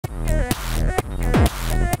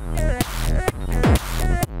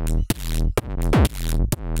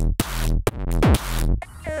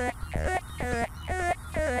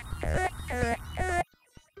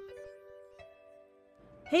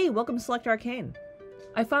welcome to Select Arcane!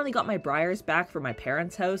 I finally got my Breyers back from my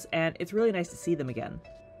parents' house, and it's really nice to see them again.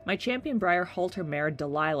 My champion Breyer halter mare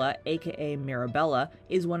Delilah, aka Mirabella,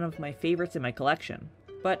 is one of my favorites in my collection.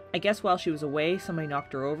 But I guess while she was away, somebody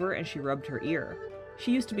knocked her over and she rubbed her ear.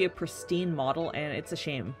 She used to be a pristine model, and it's a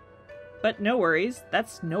shame. But no worries,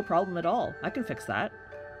 that's no problem at all, I can fix that.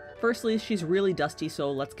 Firstly, she's really dusty,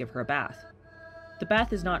 so let's give her a bath. The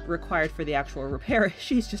bath is not required for the actual repair,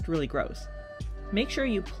 she's just really gross. Make sure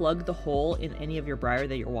you plug the hole in any of your Breyer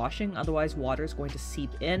that you're washing, otherwise water is going to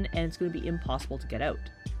seep in and it's going to be impossible to get out.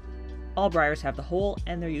 All Breyers have the hole,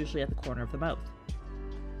 and they're usually at the corner of the mouth.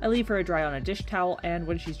 I leave her to dry on a dish towel, and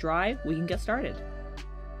when she's dry, we can get started.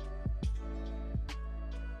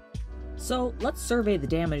 So let's survey the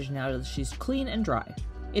damage now that she's clean and dry.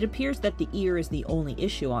 It appears that the ear is the only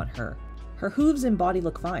issue on her. Her hooves and body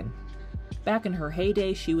look fine. Back in her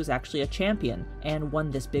heyday, she was actually a champion, and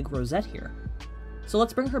won this big rosette here. So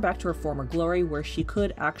let's bring her back to her former glory, where she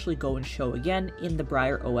could actually go and show again in the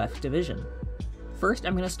Breyer OF division. First,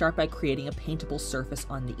 I'm going to start by creating a paintable surface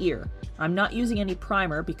on the ear. I'm not using any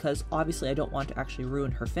primer because obviously I don't want to actually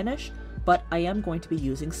ruin her finish, but I am going to be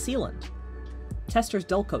using sealant. Testors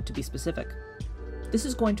Dullcote to be specific. This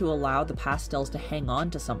is going to allow the pastels to hang on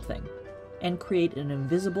to something and create an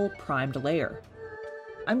invisible primed layer.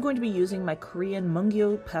 I'm going to be using my Korean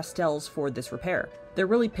Mungyo Pastels for this repair. They're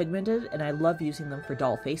really pigmented and I love using them for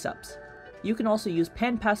doll face-ups. You can also use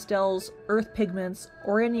pan pastels, earth pigments,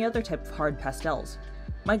 or any other type of hard pastels.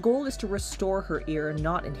 My goal is to restore her ear,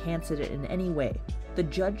 not enhance it in any way. The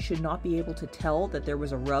judge should not be able to tell that there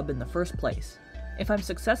was a rub in the first place. If I'm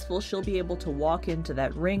successful, she'll be able to walk into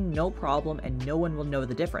that ring no problem and no one will know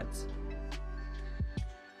the difference.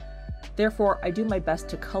 Therefore, I do my best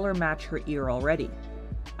to color match her ear already.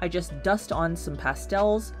 I just dust on some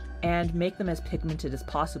pastels and make them as pigmented as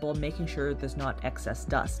possible, making sure there's not excess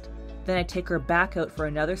dust. Then I take her back out for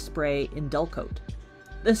another spray in Dullcote.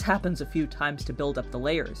 This happens a few times to build up the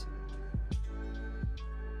layers.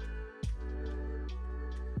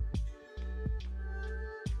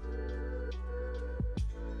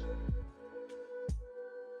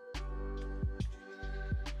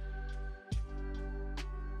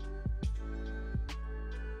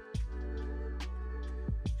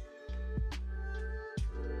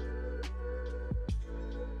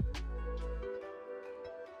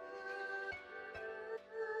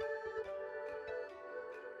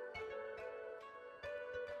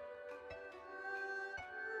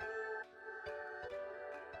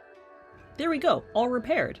 There we go, all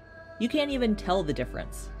repaired. You can't even tell the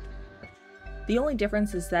difference. The only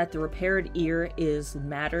difference is that the repaired ear is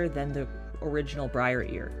madder than the original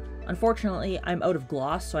Breyer ear. Unfortunately, I'm out of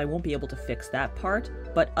gloss, so I won't be able to fix that part,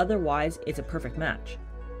 but otherwise, it's a perfect match.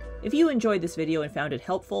 If you enjoyed this video and found it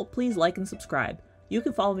helpful, please like and subscribe. You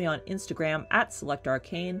can follow me on Instagram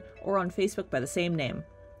 @SelectArcane or on Facebook by the same name.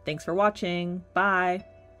 Thanks for watching, bye!